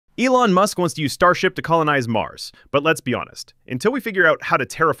Elon Musk wants to use Starship to colonize Mars, but let's be honest. Until we figure out how to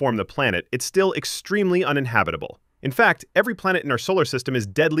terraform the planet, it's still extremely uninhabitable. In fact, every planet in our solar system is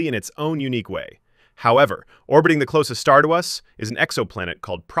deadly in its own unique way. However, orbiting the closest star to us is an exoplanet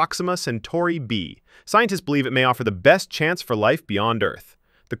called Proxima Centauri b. Scientists believe it may offer the best chance for life beyond Earth.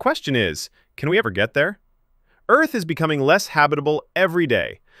 The question is, can we ever get there? Earth is becoming less habitable every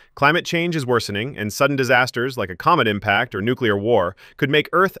day. Climate change is worsening, and sudden disasters like a comet impact or nuclear war could make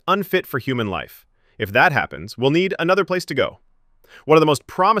Earth unfit for human life. If that happens, we'll need another place to go. One of the most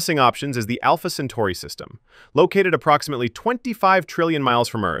promising options is the Alpha Centauri system. Located approximately 25 trillion miles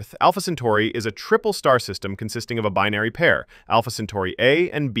from Earth, Alpha Centauri is a triple star system consisting of a binary pair, Alpha Centauri A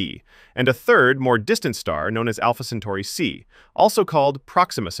and B, and a third, more distant star known as Alpha Centauri C, also called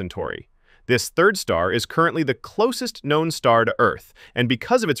Proxima Centauri. This third star is currently the closest known star to Earth, and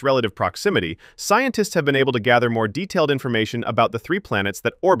because of its relative proximity, scientists have been able to gather more detailed information about the three planets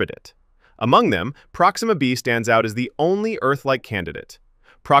that orbit it. Among them, Proxima b stands out as the only Earth-like candidate.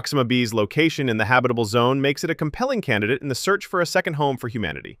 Proxima b's location in the habitable zone makes it a compelling candidate in the search for a second home for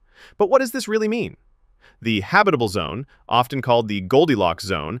humanity. But what does this really mean? The habitable zone, often called the Goldilocks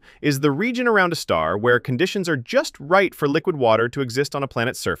zone, is the region around a star where conditions are just right for liquid water to exist on a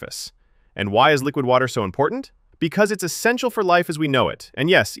planet's surface. And why is liquid water so important? Because it's essential for life as we know it, and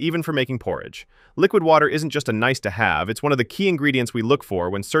yes, even for making porridge. Liquid water isn't just a nice-to-have, it's one of the key ingredients we look for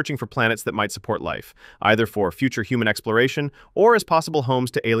when searching for planets that might support life, either for future human exploration or as possible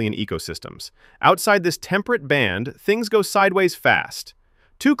homes to alien ecosystems. Outside this temperate band, things go sideways fast.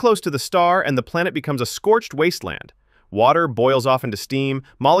 Too close to the star and the planet becomes a scorched wasteland. Water boils off into steam,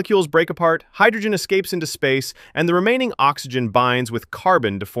 molecules break apart, hydrogen escapes into space, and the remaining oxygen binds with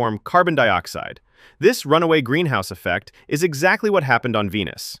carbon to form carbon dioxide. This runaway greenhouse effect is exactly what happened on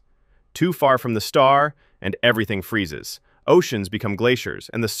Venus. Too far from the star, and everything freezes. Oceans become glaciers,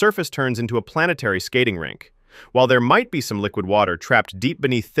 and the surface turns into a planetary skating rink. While there might be some liquid water trapped deep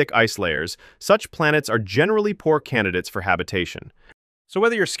beneath thick ice layers, such planets are generally poor candidates for habitation. So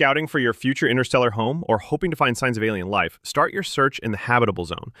whether you're scouting for your future interstellar home or hoping to find signs of alien life, start your search in the habitable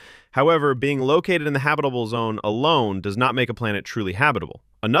zone. However, being located in the habitable zone alone does not make a planet truly habitable.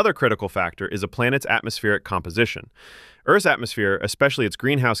 Another critical factor is a planet's atmospheric composition. Earth's atmosphere, especially its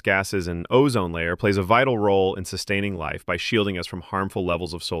greenhouse gases and ozone layer, plays a vital role in sustaining life by shielding us from harmful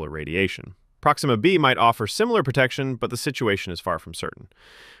levels of solar radiation. Proxima b might offer similar protection, but the situation is far from certain.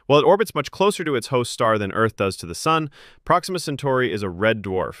 While it orbits much closer to its host star than Earth does to the Sun, Proxima Centauri is a red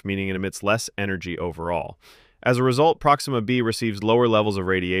dwarf, meaning it emits less energy overall. As a result, Proxima b receives lower levels of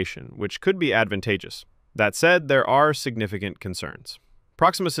radiation, which could be advantageous. That said, there are significant concerns.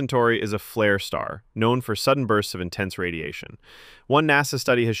 Proxima Centauri is a flare star, known for sudden bursts of intense radiation. One NASA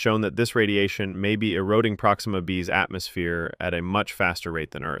study has shown that this radiation may be eroding Proxima b's atmosphere at a much faster rate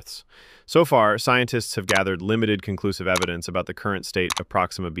than Earth's. So far, scientists have gathered limited conclusive evidence about the current state of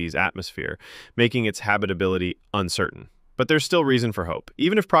Proxima b's atmosphere, making its habitability uncertain. But there's still reason for hope.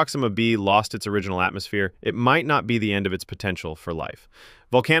 Even if Proxima b lost its original atmosphere, it might not be the end of its potential for life.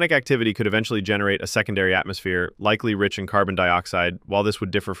 Volcanic activity could eventually generate a secondary atmosphere, likely rich in carbon dioxide. While this would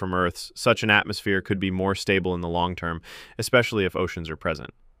differ from Earth's, such an atmosphere could be more stable in the long term, especially if oceans are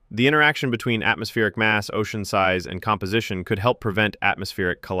present. The interaction between atmospheric mass, ocean size, and composition could help prevent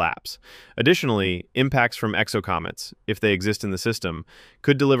atmospheric collapse. Additionally, impacts from exocomets, if they exist in the system,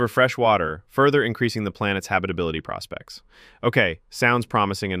 could deliver fresh water, further increasing the planet's habitability prospects. Okay, sounds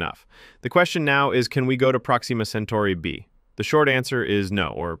promising enough. The question now is, can we go to Proxima Centauri b? The short answer is no,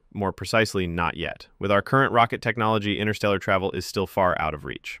 or more precisely, not yet. With our current rocket technology, interstellar travel is still far out of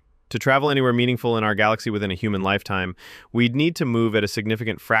reach. To travel anywhere meaningful in our galaxy within a human lifetime, we'd need to move at a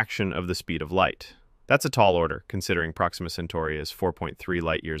significant fraction of the speed of light. That's a tall order, considering Proxima Centauri is 4.3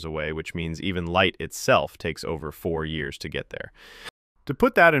 light-years away, which means even light itself takes over 4 years to get there. To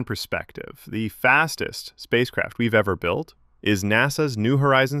put that in perspective, the fastest spacecraft we've ever built is NASA's New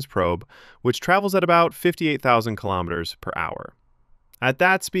Horizons probe, which travels at about 58,000 kilometers per hour. At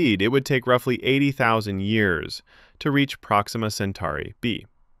that speed, it would take roughly 80,000 years to reach Proxima Centauri b.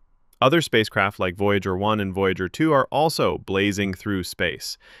 Other spacecraft like Voyager 1 and Voyager 2 are also blazing through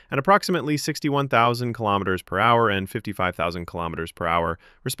space at approximately 61,000 kilometers per hour and 55,000 kilometers per hour,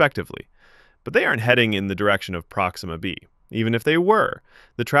 respectively. But they aren't heading in the direction of Proxima b. Even if they were,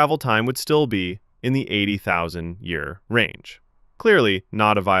 the travel time would still be in the 80,000-year range. Clearly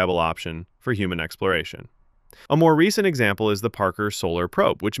not a viable option for human exploration. A more recent example is the Parker Solar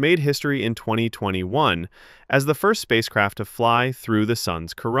Probe, which made history in 2021 as the first spacecraft to fly through the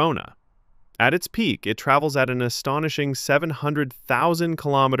Sun's corona. At its peak, it travels at an astonishing 700,000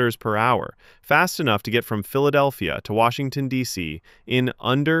 kilometers per hour, fast enough to get from Philadelphia to Washington, D.C. in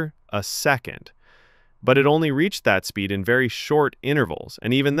under a second. But it only reached that speed in very short intervals,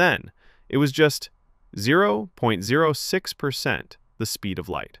 and even then, it was just 0.06% the speed of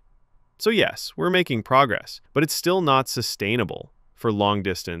light. So yes, we're making progress, but it's still not sustainable for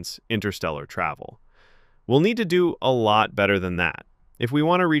long-distance interstellar travel. We'll need to do a lot better than that if we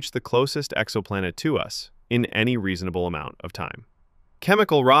want to reach the closest exoplanet to us in any reasonable amount of time.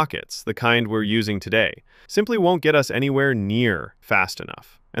 Chemical rockets, the kind we're using today, simply won't get us anywhere near fast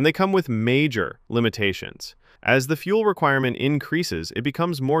enough, and they come with major limitations. As the fuel requirement increases, it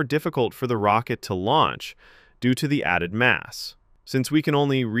becomes more difficult for the rocket to launch due to the added mass. Since we can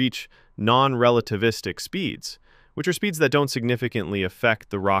only reach non-relativistic speeds, which are speeds that don't significantly affect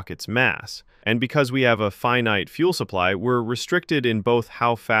the rocket's mass, and because we have a finite fuel supply, we're restricted in both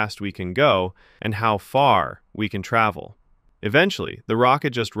how fast we can go and how far we can travel. Eventually, the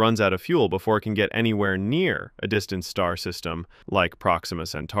rocket just runs out of fuel before it can get anywhere near a distant star system like Proxima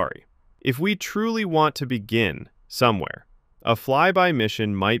Centauri. If we truly want to begin somewhere, a flyby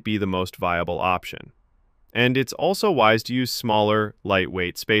mission might be the most viable option. And it's also wise to use smaller,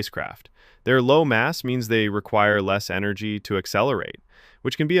 lightweight spacecraft. Their low mass means they require less energy to accelerate,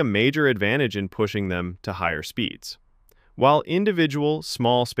 which can be a major advantage in pushing them to higher speeds. While individual,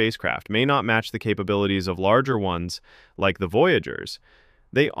 small spacecraft may not match the capabilities of larger ones like the Voyagers,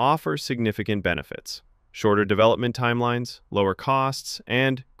 they offer significant benefits: shorter development timelines, lower costs,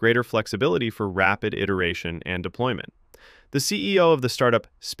 and greater flexibility for rapid iteration and deployment. The CEO of the startup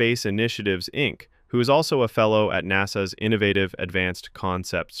Space Initiatives, Inc., who is also a fellow at NASA's Innovative Advanced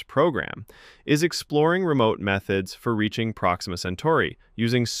Concepts program, is exploring remote methods for reaching Proxima Centauri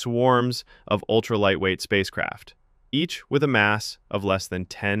using swarms of ultra-lightweight spacecraft, each with a mass of less than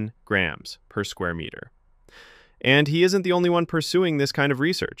 10 grams per square meter. And he isn't the only one pursuing this kind of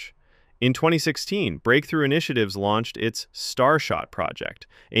research. In 2016, Breakthrough Initiatives launched its Starship project,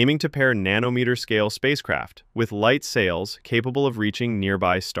 aiming to pair nanometer-scale spacecraft with light sails capable of reaching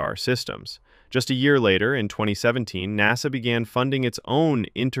nearby star systems. Just a year later, in 2017, NASA began funding its own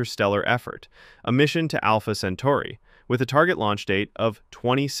interstellar effort, a mission to Alpha Centauri, with a target launch date of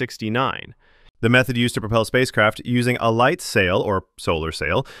 2069. The method used to propel spacecraft using a light sail, or solar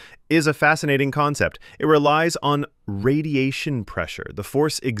sail, is a fascinating concept. It relies on radiation pressure, the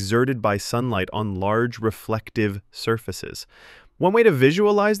force exerted by sunlight on large reflective surfaces. One way to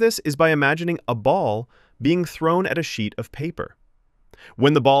visualize this is by imagining a ball being thrown at a sheet of paper.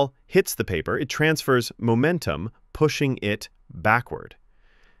 When the ball hits the paper, it transfers momentum, pushing it backward.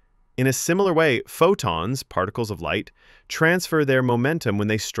 In a similar way, photons, particles of light, transfer their momentum when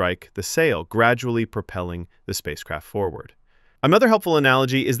they strike the sail, gradually propelling the spacecraft forward. Another helpful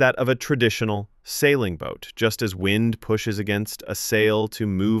analogy is that of a traditional sailing boat. Just as wind pushes against a sail to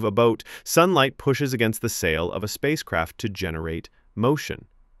move a boat, sunlight pushes against the sail of a spacecraft to generate motion.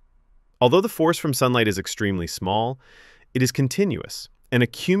 Although the force from sunlight is extremely small, it is continuous and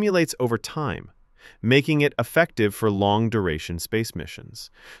accumulates over time, making it effective for long-duration space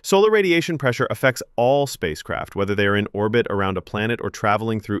missions. Solar radiation pressure affects all spacecraft, whether they are in orbit around a planet or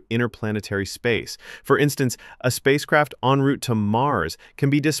traveling through interplanetary space. For instance, a spacecraft en route to Mars can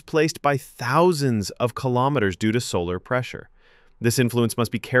be displaced by thousands of kilometers due to solar pressure. This influence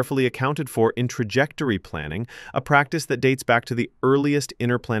must be carefully accounted for in trajectory planning, a practice that dates back to the earliest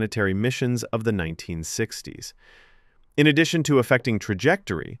interplanetary missions of the 1960s. In addition to affecting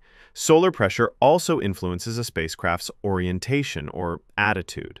trajectory, solar pressure also influences a spacecraft's orientation or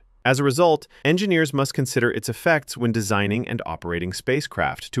attitude. As a result, engineers must consider its effects when designing and operating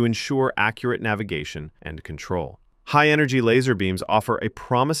spacecraft to ensure accurate navigation and control. High-energy laser beams offer a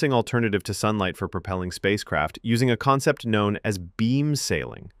promising alternative to sunlight for propelling spacecraft using a concept known as beam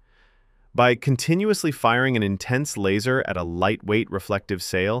sailing. By continuously firing an intense laser at a lightweight reflective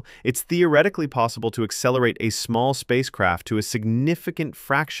sail, it's theoretically possible to accelerate a small spacecraft to a significant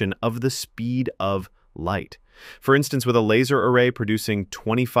fraction of the speed of light. For instance, with a laser array producing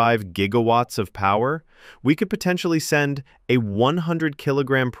 25 gigawatts of power, we could potentially send a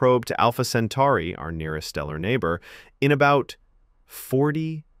 100-kilogram probe to Alpha Centauri, our nearest stellar neighbor, in about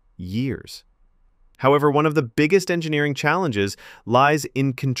 40 years. However, one of the biggest engineering challenges lies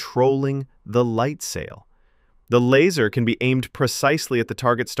in controlling the light sail. The laser can be aimed precisely at the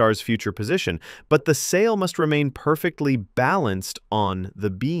target star's future position, but the sail must remain perfectly balanced on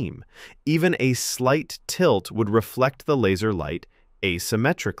the beam. Even a slight tilt would reflect the laser light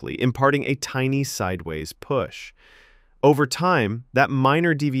asymmetrically, imparting a tiny sideways push. Over time, that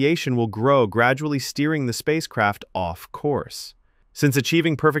minor deviation will grow, gradually steering the spacecraft off course. Since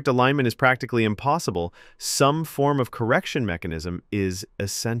achieving perfect alignment is practically impossible, some form of correction mechanism is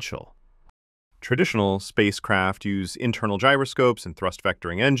essential. Traditional spacecraft use internal gyroscopes and thrust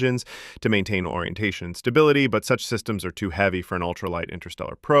vectoring engines to maintain orientation and stability, but such systems are too heavy for an ultralight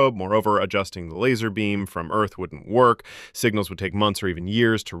interstellar probe. Moreover, adjusting the laser beam from Earth wouldn't work. Signals would take months or even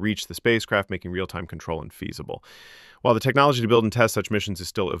years to reach the spacecraft, making real-time control infeasible. While the technology to build and test such missions is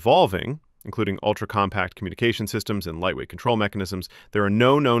still evolving, including ultra-compact communication systems and lightweight control mechanisms, there are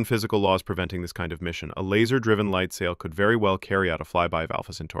no known physical laws preventing this kind of mission. A laser-driven light sail could very well carry out a flyby of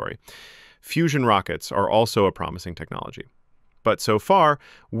Alpha Centauri. Fusion rockets are also a promising technology. But so far,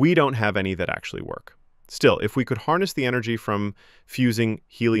 we don't have any that actually work. Still, if we could harness the energy from fusing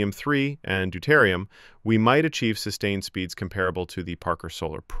helium-3 and deuterium, we might achieve sustained speeds comparable to the Parker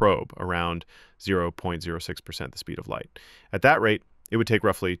Solar Probe, around 0.06% the speed of light. At that rate, it would take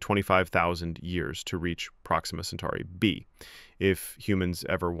roughly 25,000 years to reach Proxima Centauri b. If humans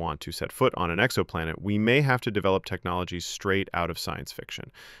ever want to set foot on an exoplanet, we may have to develop technologies straight out of science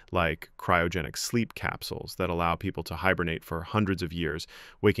fiction, like cryogenic sleep capsules that allow people to hibernate for hundreds of years,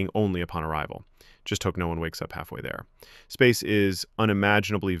 waking only upon arrival. Just hope no one wakes up halfway there. Space is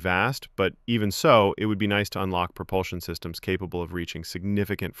unimaginably vast, but even so, it would be nice to unlock propulsion systems capable of reaching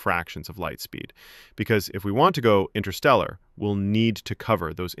significant fractions of light speed. Because if we want to go interstellar, we'll need to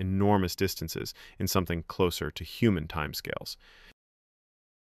cover those enormous distances in something closer to human timescales.